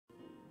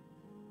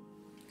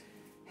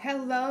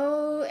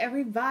Hello,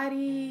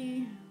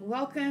 everybody.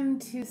 Welcome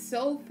to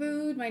Soul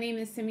Food. My name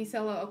is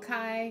Simisola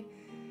Okai.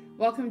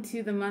 Welcome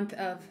to the month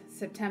of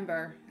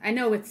September. I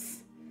know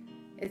it's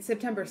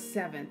September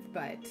 7th,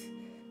 but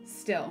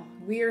still,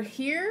 we are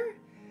here,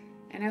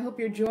 and I hope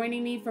you're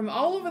joining me from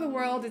all over the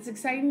world. It's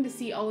exciting to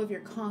see all of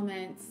your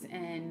comments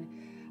and,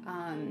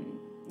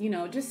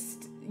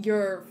 just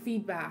your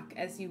feedback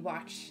as you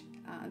watch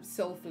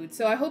Soul Food.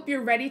 So I hope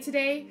you're ready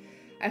today.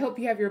 I hope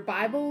you have your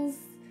Bibles.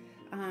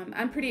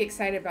 I'm pretty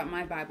excited about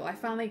my Bible. I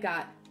finally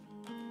got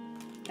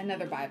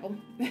another Bible.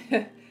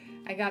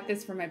 I got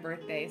this for my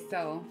birthday,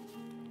 so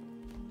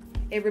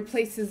it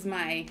replaces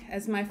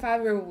as my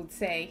father would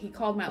say, he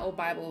called my old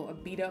Bible a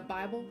beat-up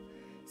Bible.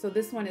 So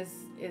this one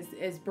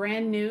is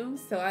brand new,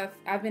 so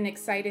I've been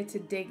excited to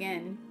dig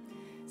in.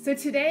 So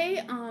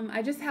today,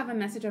 I just have a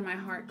message on my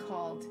heart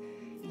called,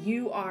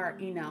 You Are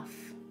Enough.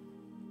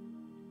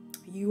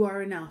 You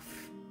are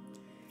enough.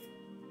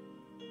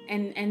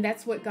 And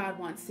that's what God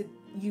wants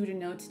you to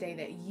know today,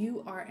 that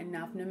you are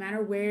enough. No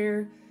matter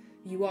where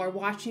you are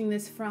watching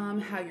this from,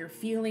 how you're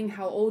feeling,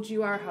 how old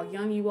you are, how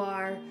young you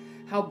are,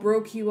 how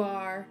broke you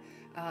are,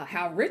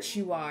 how rich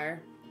you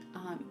are,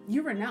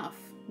 you're enough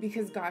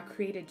because God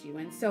created you.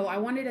 And so I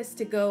wanted us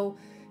to go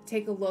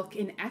take a look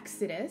in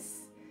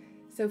Exodus.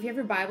 So if you have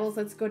your Bibles,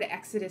 let's go to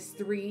Exodus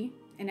 3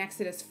 and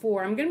Exodus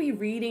 4. I'm going to be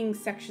reading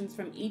sections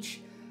from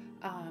each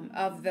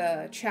of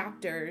the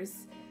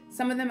chapters.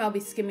 Some of them I'll be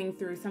skimming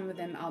through, some of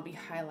them I'll be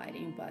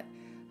highlighting, but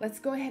let's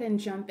go ahead and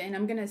jump in.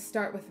 I'm going to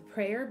start with a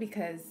prayer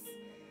because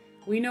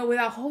we know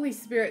without Holy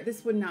Spirit,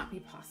 this would not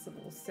be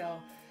possible. So,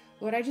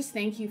 Lord, I just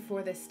thank you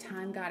for this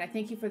time, God. I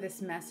thank you for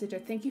this message. I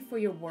thank you for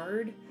your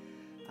word.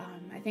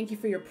 I thank you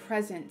for your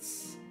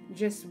presence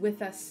just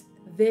with us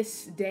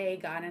this day,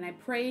 God. And I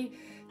pray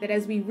that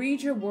as we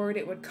read your word,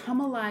 it would come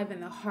alive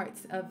in the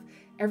hearts of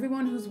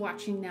everyone who's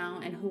watching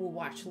now and who will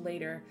watch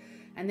later.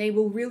 And they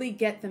will really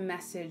get the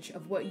message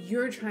of what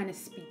you're trying to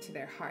speak to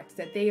their hearts,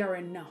 that they are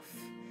enough.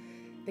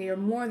 They are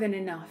more than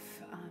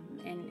enough.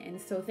 And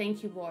so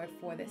thank you, Lord,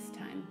 for this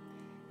time.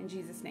 In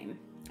Jesus' name.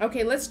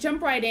 Okay, let's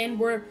jump right in.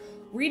 We're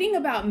reading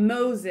about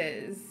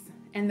Moses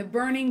and the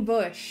burning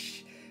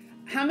bush.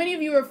 How many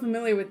of you are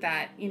familiar with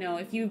that? You know,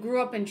 if you grew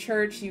up in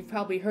church, you've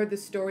probably heard the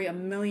story a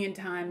million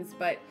times.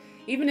 But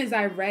even as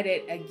I read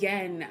it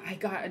again, I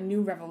got a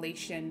new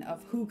revelation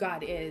of who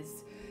God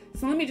is.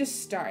 So let me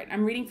just start.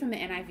 I'm reading from the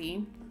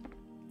NIV.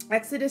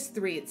 Exodus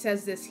 3, it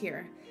says this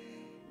here.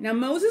 Now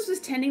Moses was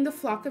tending the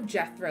flock of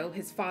Jethro,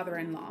 his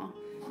father-in-law,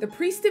 the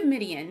priest of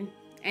Midian,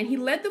 and he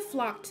led the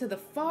flock to the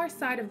far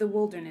side of the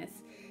wilderness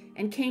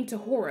and came to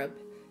Horeb,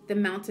 the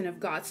mountain of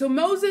God. So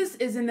Moses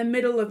is in the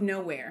middle of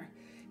nowhere.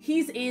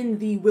 He's in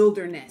the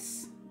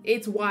wilderness.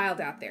 It's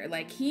wild out there.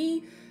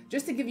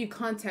 Just to give you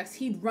context,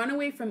 he'd run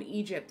away from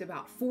Egypt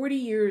about 40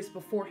 years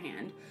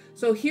beforehand.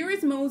 So here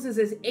is Moses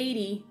is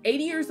 80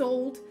 years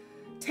old,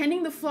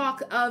 tending the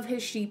flock of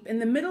his sheep in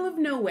the middle of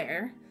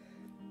nowhere.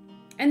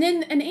 And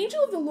then an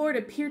angel of the Lord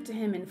appeared to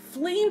him in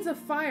flames of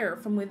fire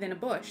from within a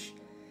bush.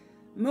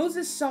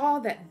 Moses saw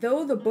that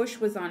though the bush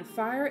was on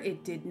fire,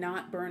 it did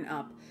not burn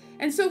up.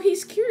 And so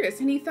he's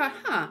curious and he thought,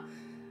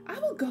 I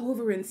will go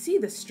over and see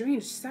the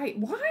strange sight.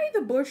 Why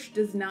the bush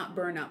does not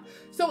burn up?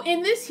 So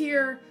in this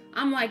here,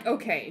 I'm like,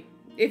 okay,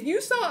 if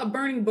you saw a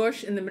burning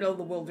bush in the middle of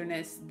the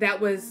wilderness that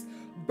was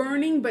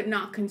burning but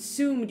not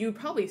consumed, you'd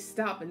probably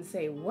stop and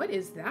say, what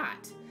is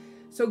that?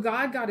 So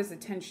God got his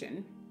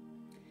attention.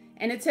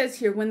 And it says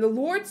here, when the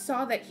Lord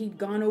saw that he'd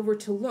gone over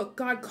to look,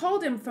 God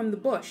called him from the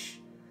bush,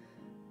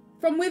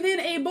 from within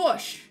a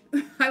bush.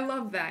 I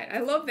love that. I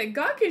love that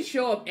God can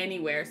show up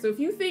anywhere. So if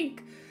you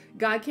think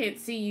God can't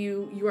see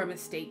you, you are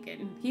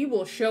mistaken. He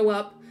will show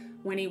up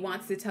when he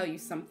wants to tell you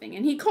something.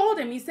 And he called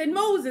him. He said,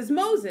 Moses,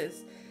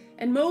 Moses.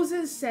 And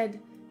Moses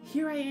said,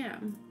 here I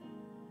am.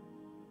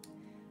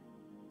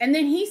 And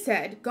then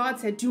God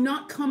said, do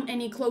not come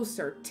any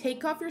closer.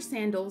 Take off your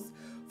sandals,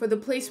 for the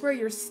place where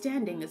you're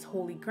standing is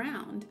holy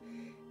ground.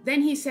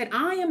 Then he said,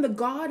 I am the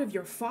God of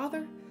your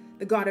father,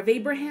 the God of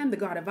Abraham, the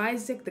God of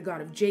Isaac, the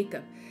God of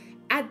Jacob.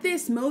 At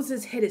this,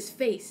 Moses hid his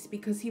face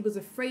because he was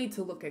afraid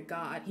to look at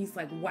God. He's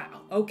like,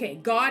 wow, okay,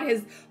 God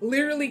has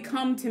literally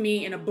come to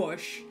me in a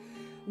bush.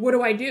 What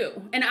do I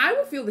do? And I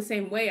would feel the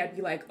same way. I'd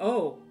be like,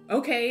 oh,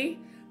 okay.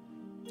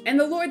 And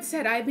the Lord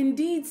said, I've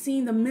indeed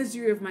seen the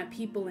misery of my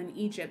people in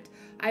Egypt.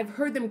 I've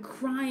heard them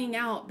crying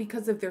out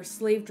because of their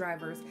slave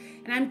drivers,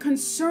 and I'm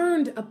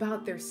concerned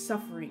about their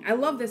suffering. I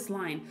love this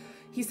line.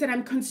 He said,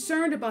 I'm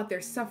concerned about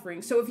their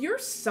suffering. So if you're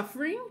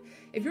suffering,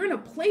 if you're in a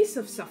place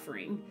of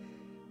suffering,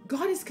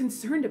 God is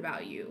concerned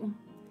about you.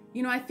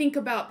 You know, I think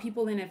about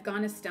people in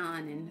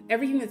Afghanistan and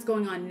everything that's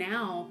going on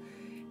now,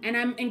 and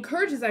I'm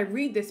encouraged as I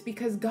read this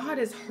because God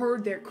has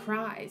heard their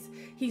cries.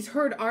 He's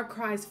heard our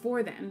cries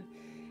for them.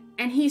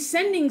 And he's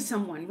sending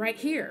someone right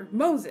here,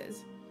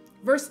 Moses.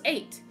 Verse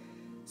 8.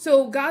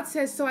 So God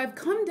says, so I've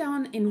come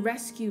down in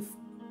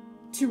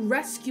to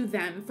rescue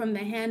them from the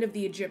hand of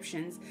the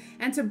Egyptians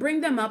and to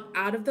bring them up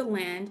out of the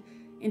land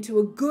into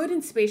a good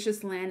and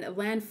spacious land, a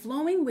land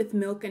flowing with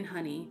milk and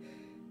honey.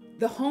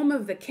 the home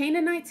of the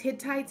Canaanites,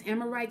 Hittites,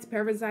 Amorites,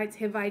 Perizzites,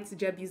 Hivites,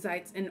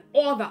 Jebusites, and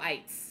all the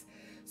ites.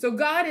 So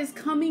God is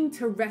coming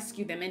to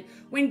rescue them. And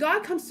when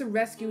God comes to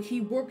rescue,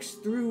 he works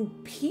through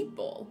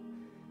people.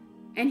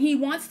 And he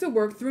wants to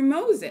work through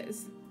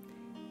Moses.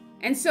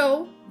 And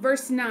so,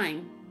 verse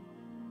 9.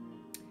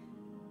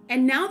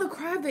 And now the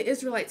cry of the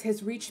Israelites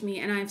has reached me,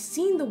 and I have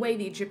seen the way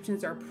the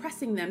Egyptians are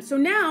oppressing them. So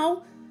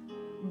now,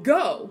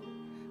 go.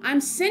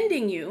 I'm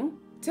sending you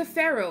to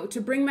Pharaoh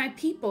to bring my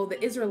people,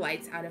 the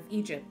Israelites, out of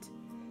Egypt.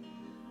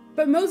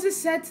 But Moses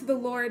said to the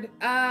Lord,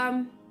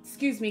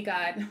 excuse me,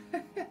 God.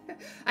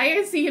 I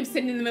can see him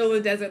sitting in the middle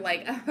of the desert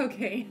like,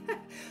 okay,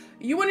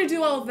 you want to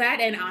do all of that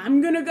and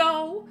I'm going to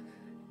go?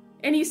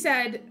 And he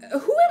said,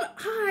 who am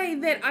I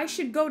that I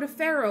should go to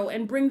Pharaoh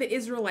and bring the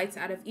Israelites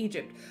out of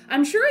Egypt?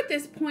 I'm sure at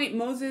this point,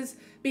 Moses,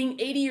 being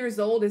 80 years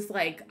old, is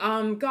like,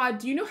 God,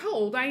 do you know how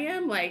old I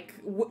am? Like,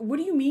 what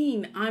do you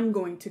mean I'm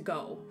going to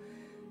go?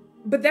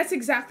 But that's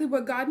exactly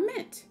what God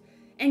meant.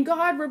 And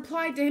God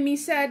replied to him, he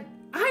said,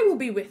 I will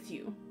be with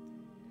you.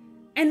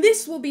 And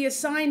this will be a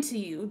sign to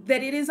you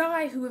that it is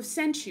I who have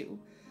sent you.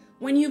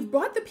 When you've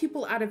brought the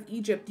people out of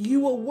Egypt, you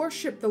will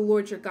worship the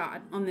Lord your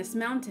God on this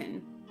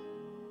mountain.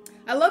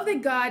 I love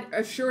that God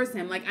assures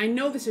him, like, I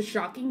know this is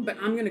shocking, but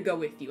I'm going to go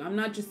with you. I'm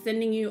not just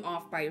sending you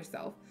off by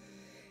yourself.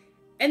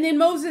 And then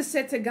Moses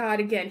said to God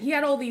again, he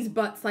had all these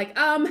buts like,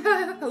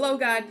 hello,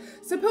 God.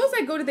 Suppose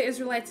I go to the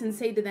Israelites and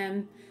say to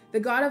them, the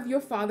God of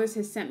your fathers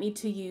has sent me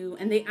to you.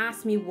 And they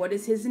ask me, what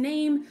is his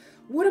name?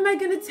 What am I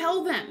going to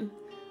tell them?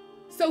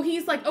 So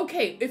he's like,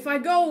 okay, if I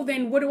go,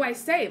 then what do I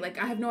say?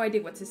 Like, I have no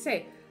idea what to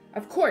say.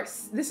 Of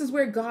course, this is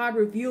where God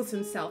reveals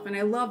himself. And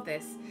I love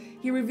this.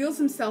 He reveals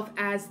himself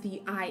as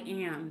the I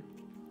am.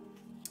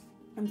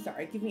 I'm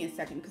sorry, give me a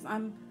second because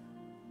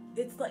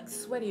it's like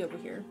sweaty over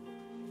here.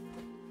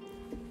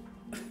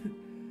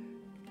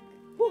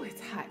 Oh, it's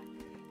hot.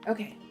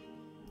 Okay,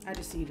 I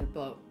just need to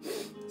blow.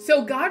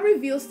 So God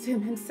reveals to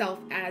himself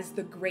as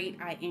the great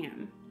I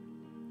am.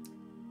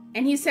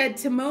 And he said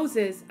to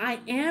Moses, I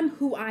am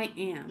who I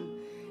am.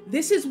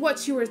 This is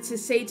what you are to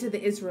say to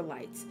the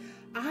Israelites.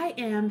 I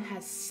am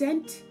has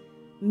sent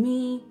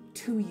me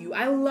to you.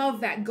 I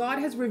love that God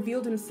has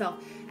revealed himself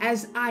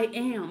as I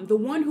am, the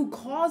one who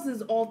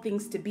causes all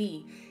things to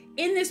be.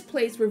 In this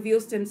place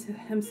reveals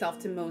himself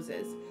to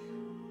Moses.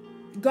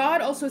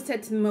 God also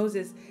said to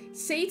Moses,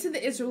 say to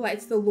the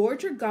Israelites, the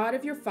Lord your God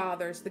of your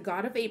fathers, the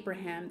God of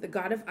Abraham, the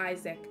God of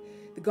Isaac,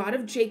 the God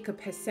of Jacob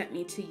has sent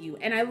me to you.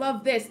 And I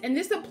love this. And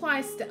this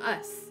applies to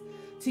us,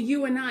 to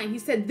you and I. He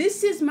said,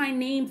 this is my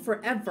name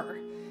forever.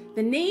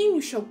 The name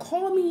you shall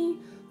call me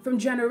from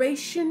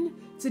generation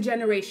to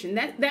generation.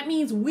 That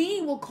means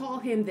we will call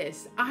him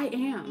this. I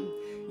am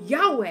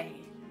Yahweh,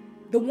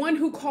 the one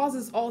who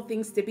causes all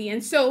things to be.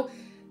 And so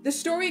the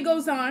story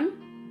goes on.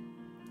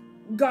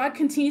 God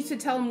continues to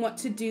tell him what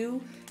to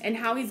do and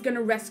how he's going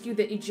to rescue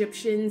the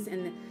Egyptians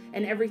and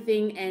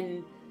everything,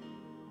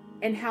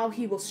 and how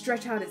he will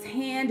stretch out his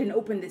hand and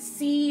open the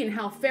sea, and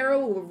how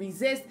Pharaoh will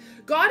resist.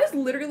 God is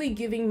literally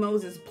giving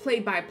Moses play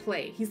by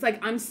play. He's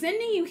like, I'm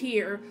sending you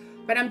here,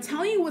 but I'm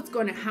telling you what's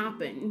going to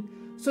happen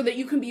so that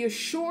you can be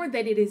assured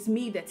that it is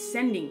me that's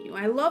sending you.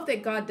 I love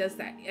that God does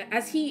that.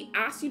 As he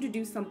asks you to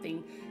do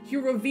something,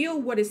 he'll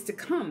reveal what is to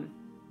come.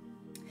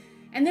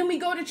 And then we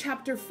go to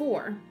chapter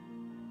 4.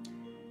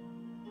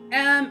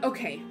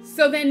 Okay,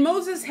 so then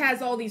Moses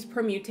has all these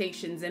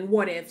permutations and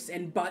what ifs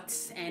and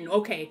buts and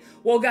okay,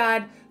 well,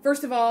 God,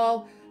 first of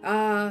all,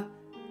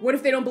 what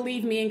if they don't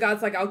believe me? And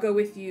God's like, I'll go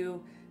with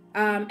you.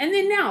 And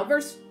then now,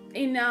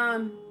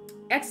 in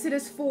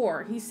Exodus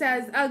 4, he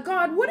says,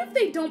 God, what if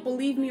they don't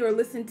believe me or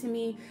listen to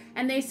me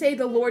and they say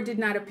the Lord did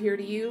not appear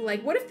to you?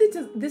 Like, what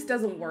if this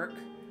doesn't work?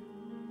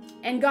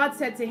 And God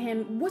said to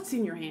him, what's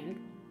in your hand?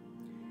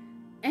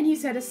 And he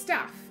said, a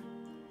staff.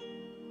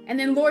 And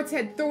then Lord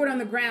said, throw it on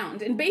the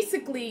ground. And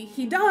basically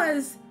he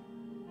does,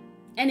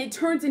 and it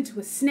turns into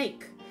a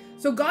snake.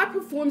 So God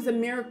performs a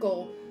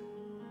miracle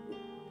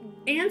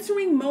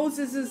answering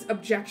Moses's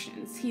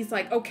objections. He's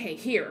like, okay,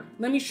 here,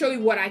 let me show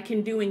you what I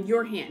can do in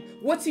your hand.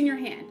 What's in your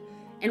hand?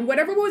 And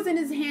whatever was in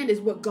his hand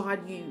is what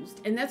God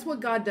used. And that's what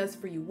God does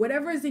for you.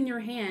 Whatever is in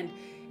your hand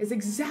is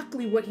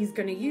exactly what he's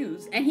going to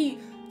use. And he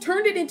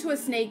turned it into a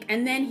snake,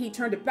 and then he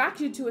turned it back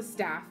into a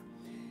staff.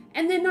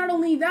 And then not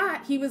only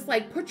that, he was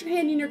like, put your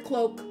hand in your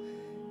cloak.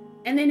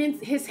 And then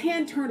his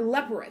hand turned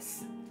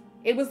leprous.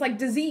 It was like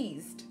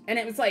diseased. And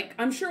it was like,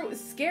 I'm sure it was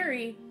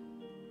scary.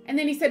 And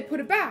then he said, put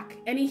it back.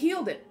 And he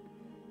healed it.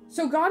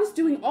 So God is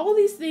doing all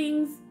these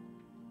things.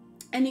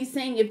 And he's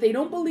saying, if they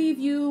don't believe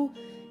you,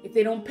 if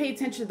they don't pay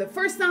attention to the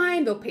first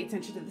sign, they'll pay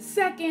attention to the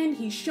second.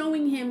 He's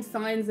showing him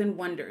signs and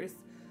wonders.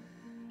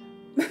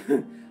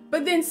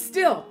 But then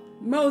still,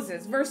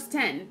 Moses, verse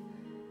 10.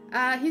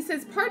 He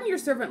says, pardon your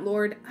servant,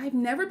 Lord. I've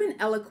never been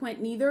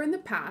eloquent, neither in the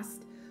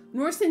past,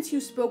 nor since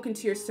you've spoken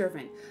to your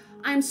servant.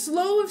 I'm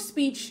slow of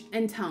speech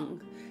and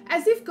tongue.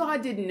 As if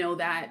God didn't know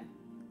that.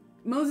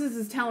 Moses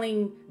is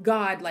telling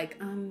God,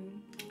 like,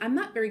 I'm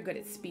not very good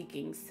at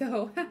speaking,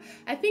 so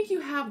I think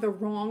you have the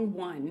wrong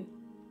one,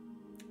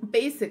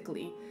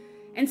 basically.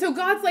 And so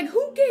God's like,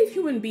 who gave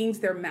human beings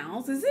their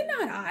mouths? Is it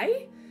not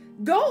I?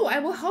 Go, I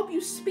will help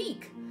you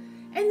speak.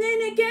 And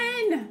then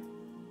again,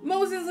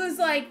 Moses is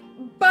like,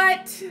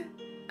 but,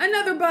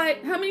 another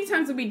but. How many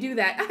times did we do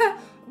that?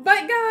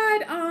 But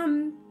God,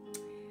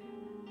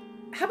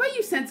 how about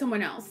you send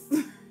someone else?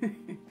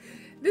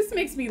 This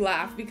makes me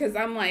laugh because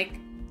I'm like,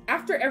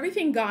 after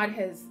everything God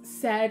has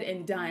said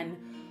and done,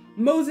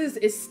 Moses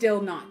is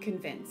still not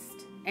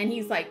convinced. And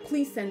he's like,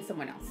 please send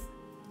someone else.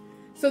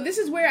 So this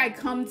is where I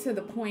come to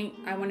the point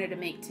I wanted to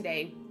make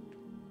today,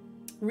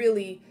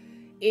 really,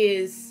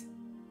 is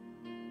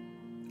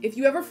if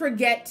you ever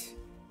forget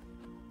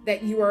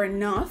that you are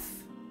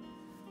enough,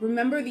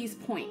 remember these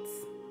points.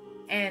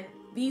 And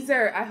these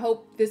are, I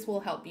hope this will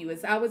help you.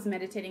 As I was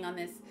meditating on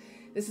this,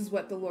 this is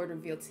what the Lord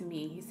revealed to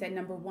me. He said,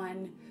 number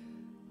one,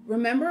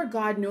 remember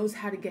God knows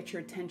how to get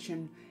your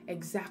attention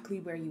exactly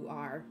where you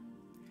are.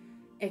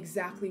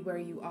 Exactly where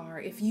you are.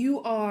 If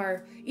you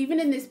are, even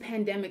in this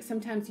pandemic,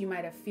 sometimes you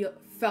might have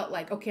felt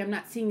like, okay, I'm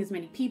not seeing as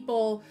many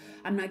people.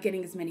 I'm not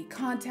getting as many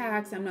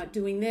contacts. I'm not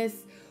doing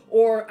this.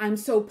 Or I'm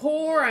so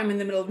poor. I'm in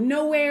the middle of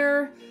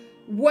nowhere.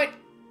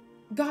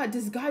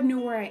 Does God know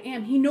where I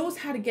am? He knows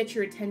how to get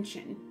your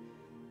attention.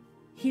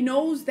 He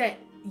knows that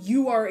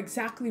you are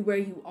exactly where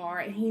you are,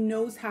 and he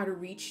knows how to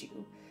reach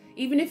you.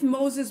 Even if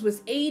Moses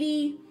was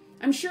 80,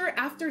 I'm sure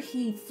after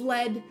he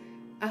fled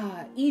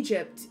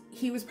Egypt,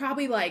 he was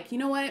probably like, you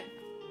know what?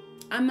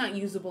 I'm not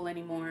usable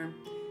anymore.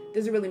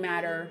 Doesn't really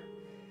matter.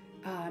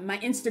 My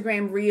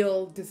Instagram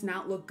reel does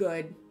not look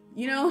good.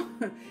 You know,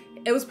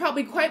 it was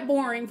probably quite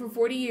boring for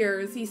 40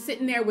 years. He's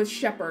sitting there with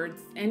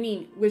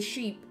with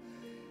sheep.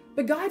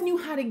 But God knew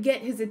how to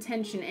get his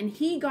attention, and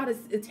he got his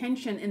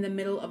attention in the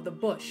middle of the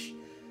bush.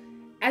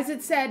 As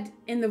it said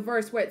in the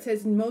verse where it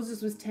says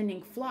Moses was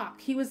tending flock,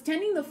 he was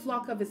tending the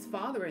flock of his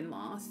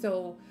father-in-law.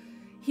 So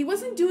he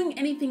wasn't doing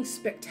anything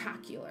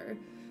spectacular.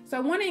 So I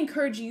want to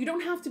encourage you, you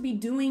don't have to be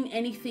doing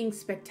anything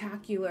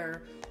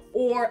spectacular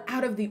or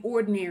out of the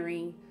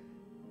ordinary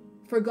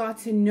for God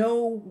to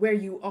know where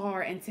you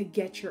are and to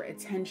get your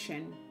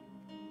attention.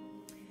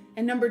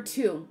 And number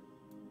two,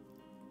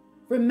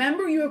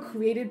 remember you are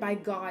created by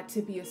God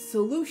to be a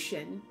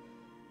solution,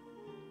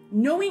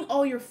 knowing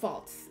all your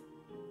faults.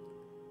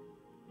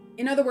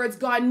 In other words,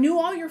 God knew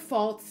all your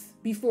faults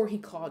before he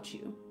called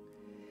you.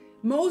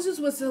 Moses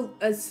was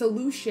a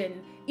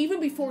solution even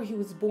before he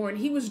was born.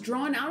 He was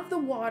drawn out of the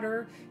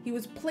water. He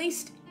was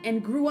placed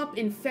and grew up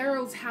in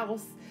Pharaoh's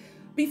house.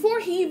 Before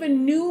he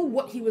even knew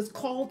what he was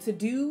called to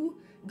do,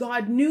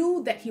 God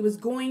knew that he was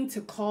going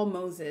to call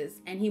Moses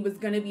and he was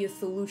going to be a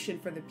solution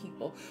for the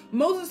people.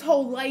 Moses'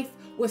 whole life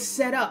was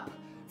set up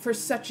for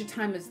such a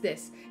time as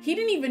this. He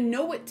didn't even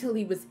know it till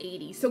he was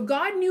 80. So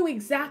God knew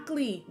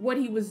exactly what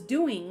he was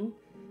doing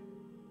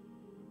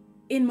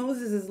in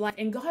Moses' life,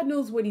 and God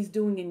knows what he's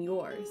doing in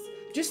yours.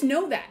 Just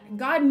know that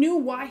God knew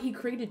why he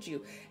created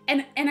you.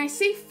 And I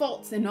say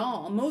faults and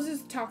all.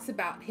 Moses talks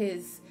about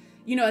his,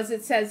 as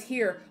it says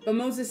here, but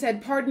Moses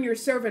said, pardon your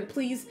servant,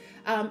 please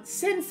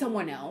send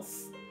someone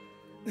else.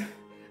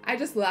 I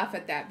just laugh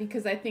at that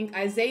because I think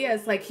Isaiah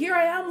is like, here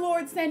I am,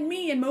 Lord, send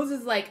me. And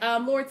Moses is like,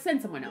 Lord,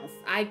 send someone else.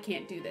 I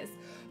can't do this.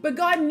 But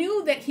God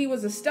knew that he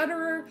was a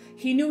stutterer.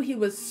 He knew he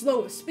was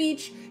slow of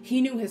speech. He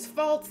knew his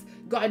faults.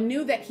 God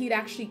knew that he'd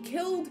actually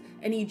killed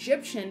an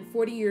Egyptian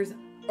 40 years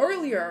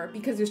earlier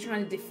because he was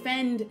trying to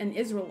defend an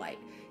Israelite.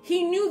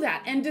 He knew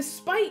that. And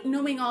despite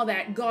knowing all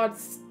that, God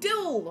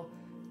still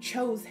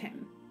chose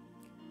him.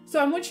 So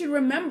I want you to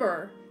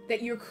remember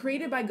that you're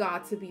created by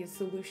God to be a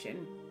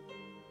solution.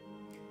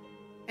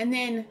 And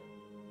then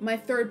my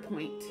third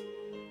point,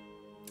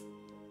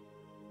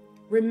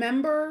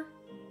 remember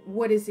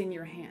what is in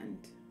your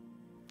hand.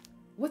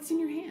 What's in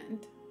your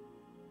hand?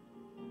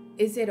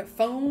 Is it a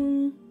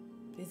phone?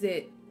 Is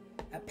it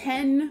a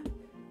pen?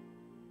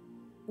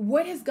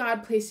 What has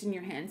God placed in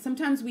your hand?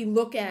 Sometimes we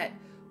look at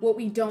what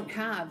we don't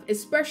have,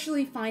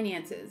 especially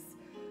finances.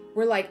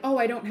 We're like, oh,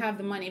 I don't have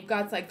the money. If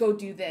God's like, go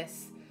do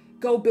this,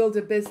 go build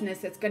a business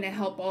that's going to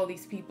help all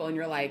these people. And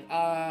you're like,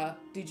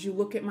 did you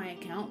look at my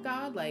account,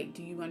 God? Like,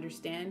 do you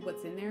understand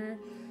what's in there?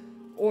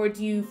 Or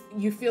do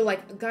you feel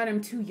like, God,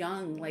 I'm too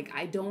young. Like,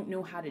 I don't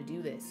know how to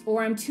do this.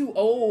 Or I'm too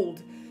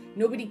old.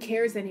 Nobody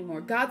cares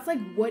anymore. God's like,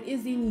 what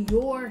is in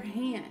your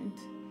hand?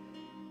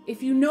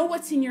 If you know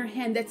what's in your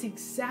hand, that's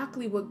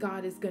exactly what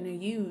God is going to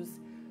use.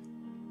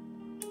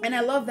 And I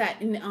love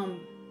that in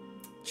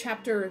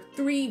chapter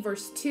 3,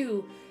 verse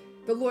 2,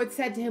 the Lord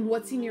said to him,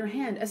 what's in your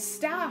hand? A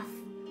staff,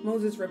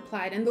 Moses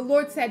replied. And the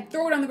Lord said,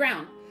 throw it on the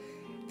ground.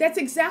 That's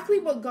exactly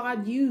what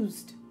God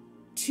used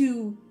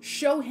to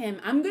show him,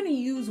 I'm going to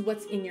use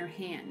what's in your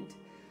hand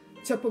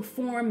to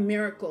perform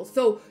miracles.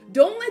 So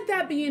don't let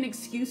that be an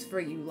excuse for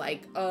you.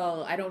 Like,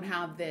 oh, I don't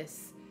have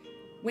this.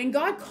 When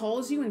God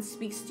calls you and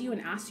speaks to you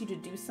and asks you to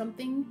do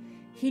something,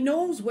 he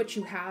knows what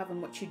you have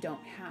and what you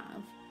don't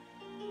have.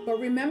 But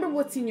remember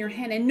what's in your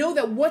hand and know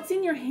that what's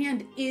in your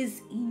hand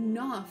is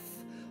enough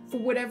for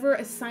whatever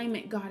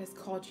assignment God has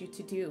called you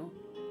to do.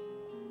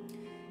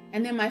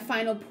 And then my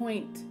final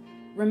point,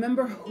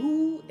 remember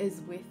who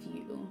is with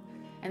you.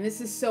 And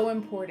this is so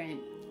important.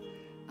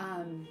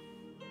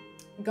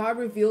 God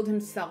revealed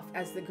himself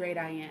as the great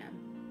I am.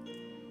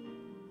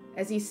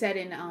 As he said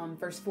in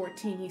verse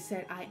 14, he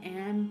said, I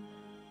am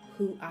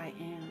who I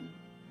am.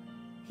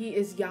 He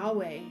is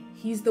Yahweh.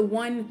 He's the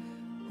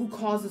one who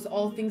causes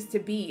all things to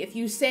be. If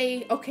you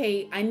say,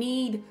 okay, I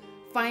need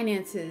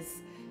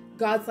finances,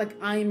 God's like,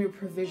 I am your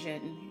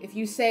provision. If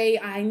you say,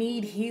 I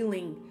need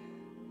healing,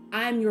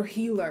 I'm your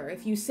healer.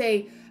 If you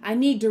say, I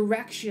need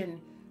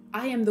direction,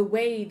 I am the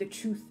way, the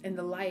truth, and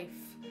the life.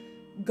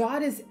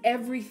 God is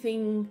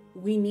everything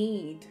we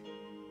need.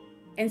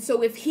 And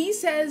so if he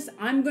says,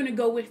 I'm going to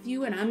go with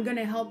you and I'm going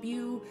to help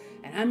you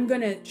and I'm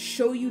going to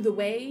show you the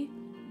way,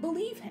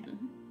 believe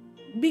him,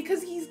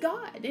 because he's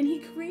God and he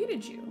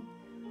created you.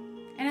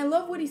 And I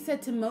love what he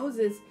said to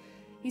Moses.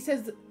 He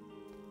says,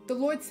 the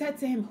Lord said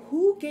to him,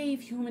 who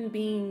gave human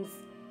beings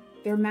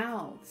their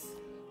mouths?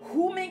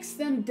 Who makes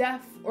them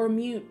deaf or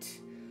mute?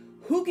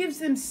 Who gives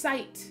them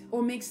sight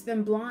or makes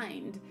them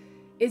blind?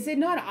 Is it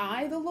not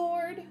I, the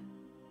Lord?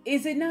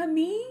 Is it not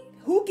me?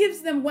 Who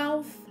gives them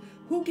wealth?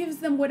 Who gives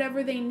them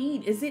whatever they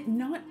need? Is it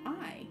not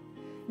I?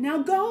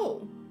 Now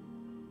go.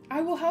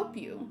 I will help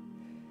you.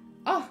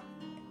 Oh,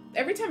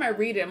 every time I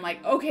read it, I'm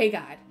like, okay,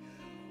 God,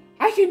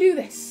 I can do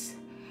this.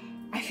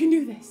 I can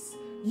do this.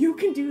 You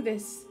can do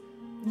this.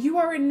 You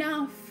are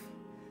enough.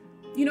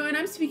 You know, and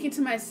I'm speaking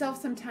to myself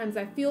sometimes.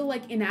 I feel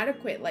like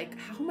inadequate. Like,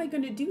 how am I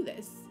going to do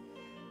this?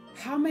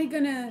 How am I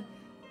going to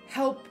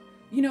help,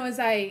 as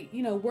I,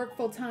 work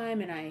full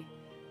time and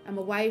I'm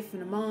a wife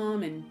and a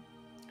mom, and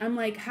I'm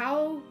like,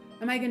 how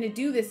am I going to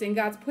do this? And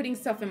God's putting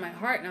stuff in my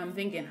heart and I'm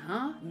thinking,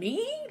 huh?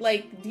 Me?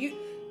 Like, do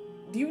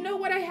you know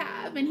what I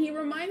have? And he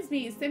reminds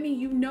me,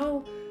 Simi,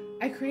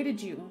 I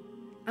created you.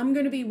 I'm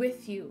going to be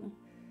with you.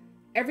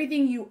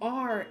 Everything you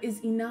are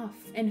is enough.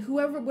 And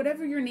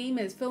whatever your name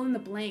is, fill in the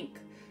blank.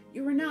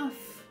 You're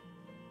enough.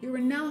 You're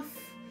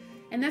enough.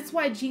 And that's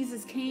why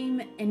Jesus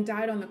came and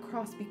died on the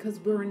cross, because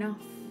we're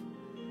enough.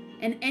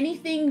 And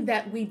anything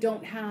that we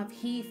don't have,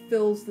 he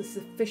fills the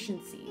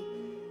sufficiency.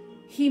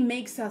 He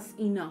makes us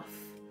enough,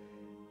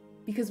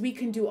 because we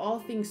can do all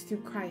things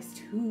through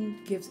Christ who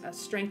gives us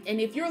strength. And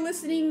if you're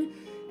listening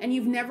and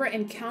you've never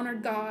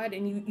encountered God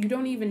and you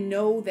don't even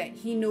know that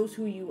he knows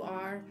who you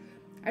are,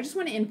 I just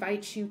want to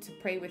invite you to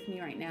pray with me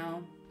right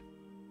now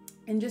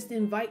and just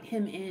invite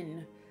him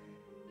in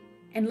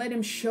and let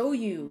him show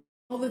you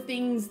all the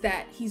things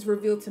that he's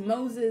revealed to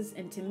Moses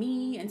and to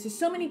me and to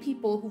so many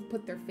people who've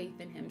put their faith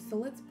in him. So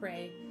let's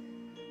pray.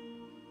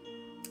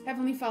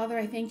 Heavenly Father,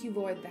 I thank you,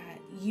 Lord, that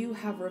you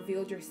have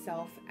revealed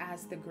yourself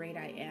as the great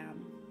I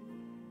am.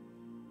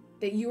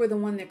 That you are the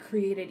one that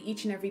created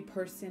each and every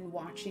person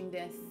watching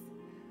this.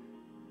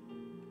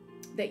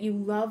 That you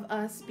love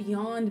us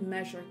beyond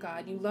measure,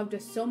 God. You loved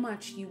us so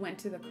much, you went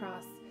to the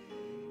cross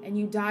and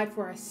you died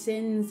for our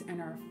sins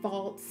and our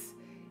faults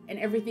and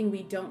everything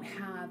we don't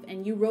have.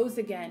 And you rose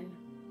again.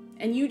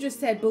 And you just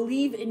said,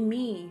 believe in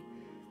me.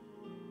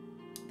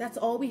 That's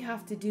all we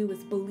have to do,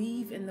 is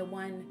believe in the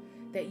one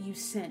that you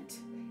sent.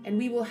 And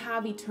we will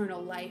have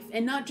eternal life.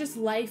 And not just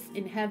life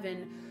in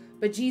heaven,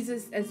 but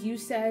Jesus, as you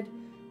said,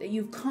 that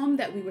you've come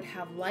that we would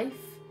have life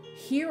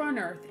here on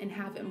earth and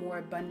have it more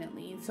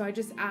abundantly. And so I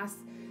just ask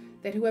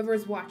that whoever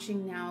is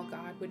watching now,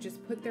 God, would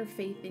just put their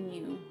faith in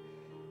you,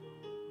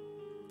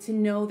 to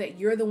know that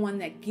you're the one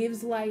that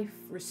gives life,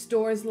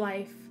 restores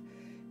life,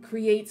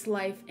 creates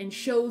life, and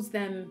shows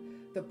them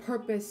the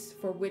purpose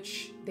for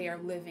which they are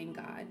living,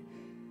 God.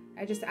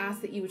 I just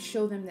ask that you would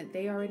show them that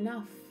they are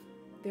enough.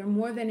 They're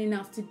more than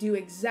enough to do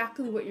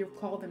exactly what you've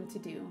called them to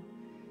do.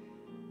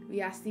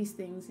 We ask these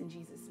things in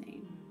Jesus'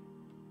 name.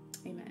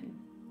 Amen.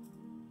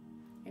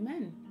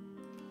 Amen.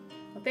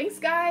 Well, thanks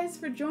guys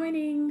for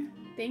joining.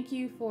 Thank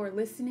you for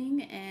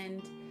listening,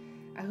 and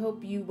I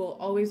hope you will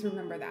always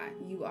remember that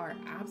you are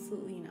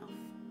absolutely enough.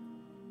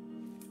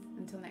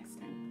 Until next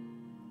time.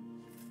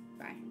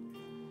 Bye.